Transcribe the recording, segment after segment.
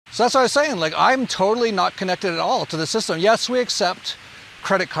So that's what I was saying, like I'm totally not connected at all to the system. Yes, we accept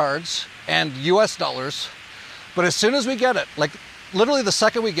credit cards and US dollars, but as soon as we get it, like literally the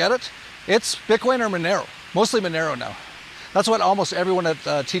second we get it, it's Bitcoin or Monero, mostly Monero now. That's what almost everyone at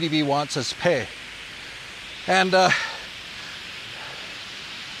TDV wants is pay. And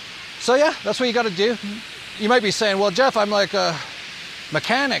so yeah, that's what you got to do. You might be saying, well, Jeff, I'm like a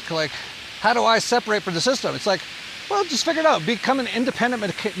mechanic, like how do I separate from the system? It's like, well, just figure it out. Become an independent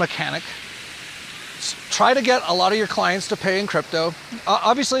mechanic. Try to get a lot of your clients to pay in crypto.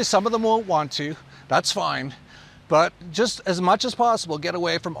 Obviously, some of them won't want to. That's fine. But just as much as possible, get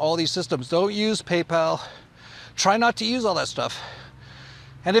away from all these systems. Don't use PayPal. Try not to use all that stuff.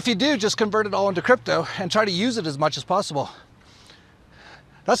 And if you do, just convert it all into crypto and try to use it as much as possible.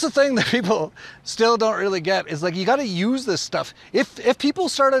 That's the thing that people still don't really get is like, you got to use this stuff. If people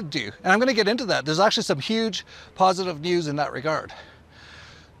started to, and I'm going to get into that, there's actually some huge positive news in that regard.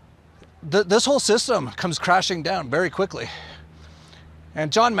 This whole system comes crashing down very quickly.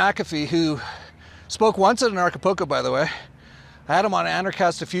 And John McAfee, who spoke once at an Acapulco, by the way, I had him on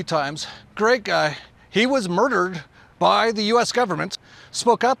Anarchast a few times, great guy. He was murdered by the US government,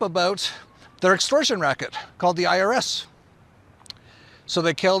 spoke up about their extortion racket called the IRS. So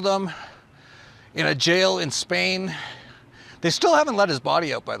they killed him in a jail in Spain. They still haven't let his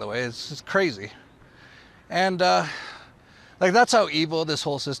body out, by the way. It's crazy. And like that's how evil this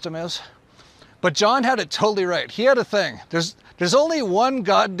whole system is. But John had it totally right. He had a thing. There's only one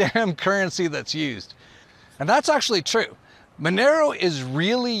goddamn currency that's used. And that's actually true. Monero is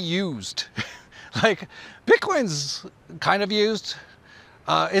really used. Like Bitcoin's kind of used.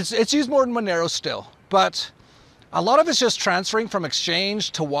 It's used more than Monero still, but a lot of it's just transferring from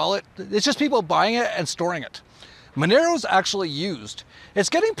exchange to wallet. It's just people buying it and storing it. Monero's actually used. It's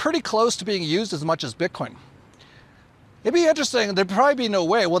getting pretty close to being used as much as Bitcoin. It'd be interesting, there'd probably be no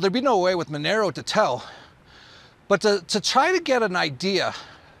way, well there'd be no way with Monero to tell, but to try to get an idea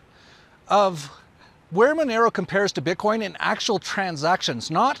of where Monero compares to Bitcoin in actual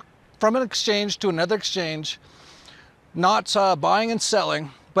transactions, not from an exchange to another exchange, not buying and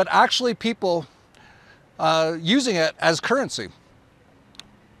selling, but actually people using it as currency.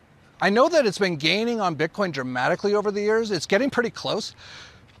 I know that it's been gaining on Bitcoin dramatically over the years. It's getting pretty close.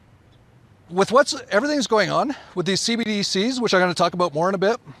 With everything's going on with these CBDCs, which I'm going to talk about more in a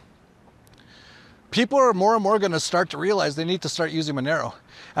bit, people are more and more going to start to realize they need to start using Monero.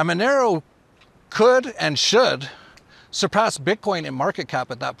 And Monero could and should surpass Bitcoin in market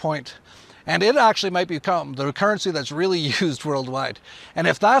cap at that point. And it actually might become the currency that's really used worldwide. And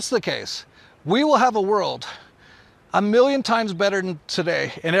if that's the case, we will have a world 1,000,000 times better than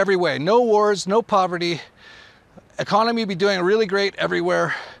today in every way. No wars, no poverty, economy be doing really great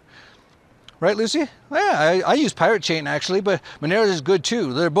everywhere. Right, Lucy? Yeah, I use Pirate Chain actually, but Monero is good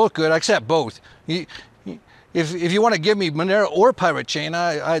too. They're both good. I accept both. If you want to give me Monero or Pirate Chain,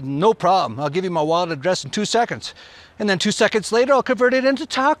 I no problem. I'll give you my wallet address in 2 seconds. And then 2 seconds later, I'll convert it into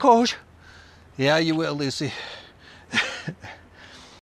tacos. Yeah, you will, Lucy.